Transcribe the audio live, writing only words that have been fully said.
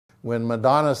When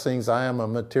Madonna sings, I am a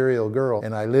material girl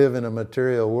and I live in a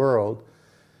material world,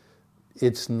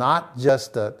 it's not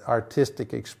just an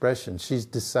artistic expression. She's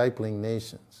discipling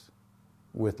nations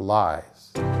with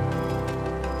lies.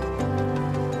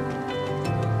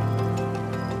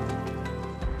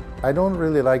 I don't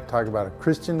really like talking about a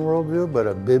Christian worldview, but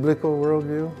a biblical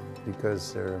worldview,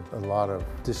 because there are a lot of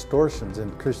distortions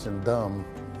in Christendom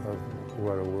of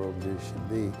what a worldview should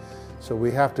be. So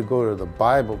we have to go to the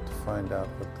Bible to find out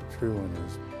what the true one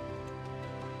is.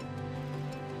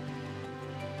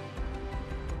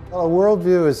 Well, a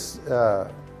worldview is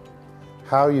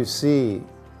how you see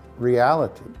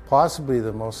reality. Possibly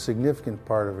the most significant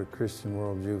part of a Christian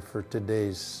worldview for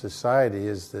today's society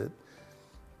is that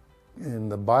in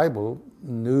the Bible,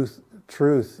 new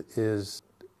truth is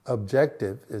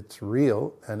objective, it's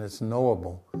real, and it's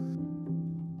knowable.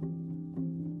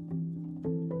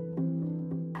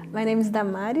 My name is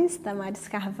Damaris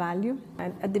Carvalho.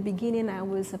 At the beginning, I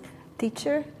was a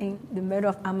teacher in the middle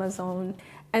of Amazon.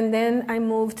 And then I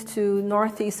moved to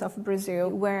northeast of Brazil,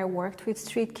 where I worked with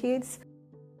street kids.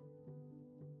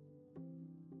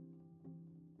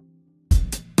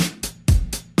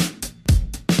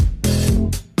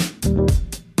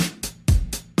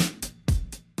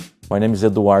 My name is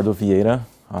Eduardo Vieira.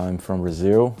 I'm from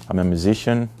Brazil. I'm a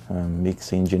musician, a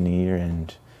mix engineer,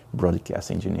 and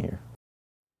broadcast engineer.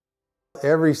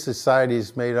 Every society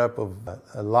is made up of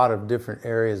a lot of different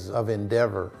areas of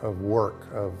endeavor, of work,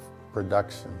 of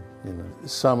production. You know,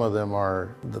 some of them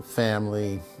are the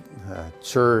family,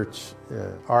 church,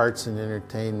 arts and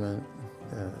entertainment,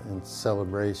 and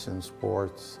celebration,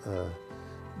 sports,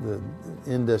 the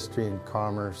industry and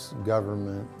commerce,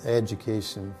 government,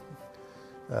 education.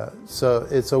 So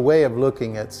it's a way of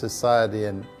looking at society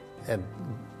and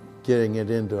getting it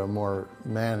into a more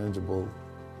manageable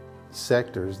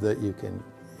sectors that you can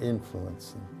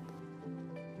influence.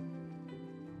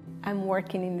 I'm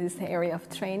working in this area of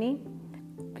training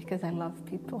because I love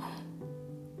people.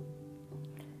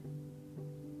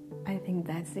 I think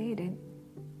that's it.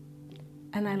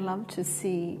 And I love to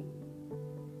see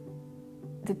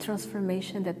the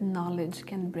transformation that knowledge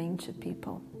can bring to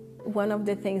people. One of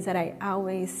the things that I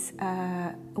always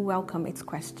welcome is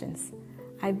questions.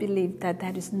 I believe that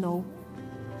there is no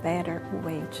better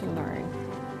way to learn.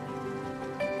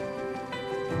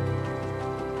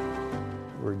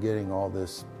 We're getting all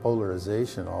this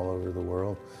polarization all over the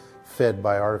world, fed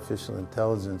by artificial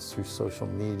intelligence through social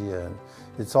media, and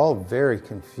it's all very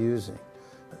confusing.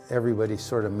 Everybody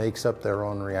sort of makes up their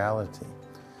own reality.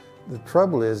 The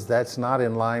trouble is that's not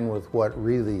in line with what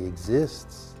really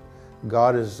exists.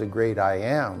 God is the great I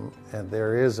am, and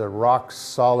there is a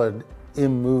rock-solid,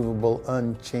 immovable,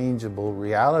 unchangeable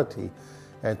reality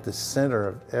at the center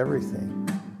of everything.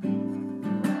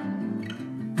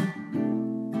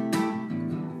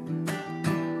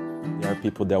 There are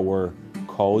people that were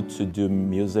called to do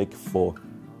music for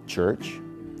church,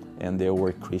 and there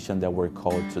were Christians that were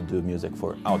called to do music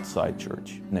for outside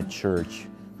church. In a church,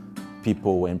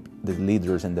 people and the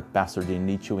leaders and the pastor, they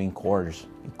need to encourage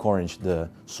the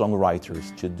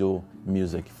songwriters to do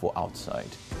music for outside.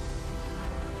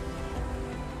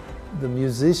 The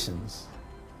musicians,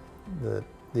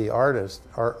 the artists,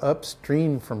 are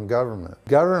upstream from government.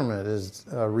 Government is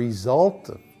a result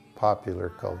of popular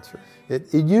culture.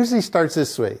 It usually starts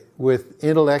this way, with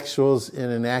intellectuals in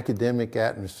an academic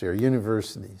atmosphere,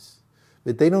 universities.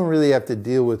 But they don't really have to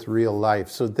deal with real life,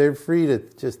 so they're free to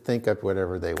just think up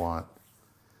whatever they want.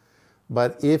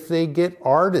 But if they get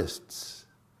artists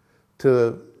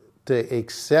to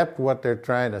accept what they're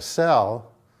trying to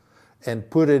sell and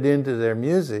put it into their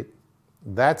music,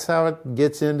 that's how it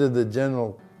gets into the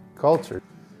general culture.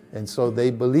 And so they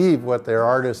believe what their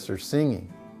artists are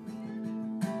singing.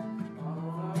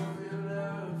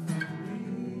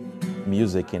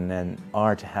 Music and then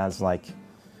art has like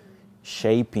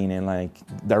shaping and like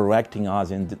directing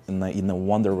us in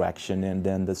one direction, and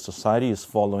then the society is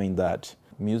following that.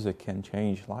 Music can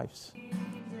change lives.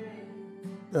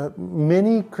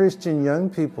 Many Christian young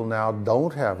people now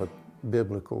don't have a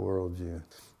biblical worldview,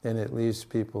 and it leaves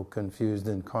people confused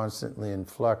and constantly in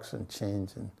flux and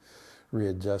change and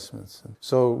readjustments.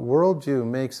 So worldview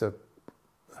makes a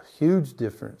huge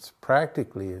difference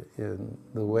practically in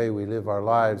the way we live our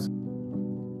lives.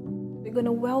 We're going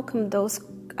to welcome those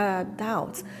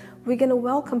doubts. We're going to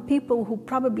welcome people who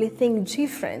probably think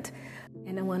different.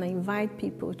 And I want to invite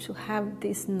people to have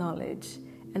this knowledge.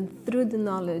 And through the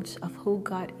knowledge of who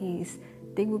God is,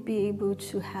 they will be able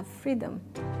to have freedom.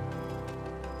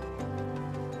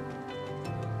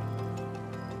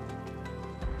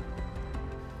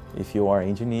 If you are an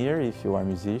engineer, if you are a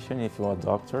musician, if you are a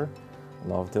doctor,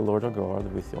 Love the Lord your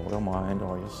God with all your mind,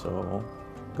 all your soul.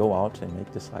 Go out and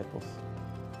make disciples.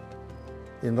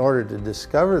 In order to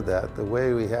discover that, the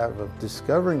way we have of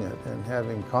discovering it and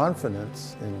having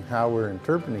confidence in how we're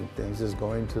interpreting things is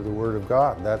going to the Word of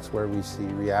God. That's where we see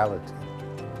reality.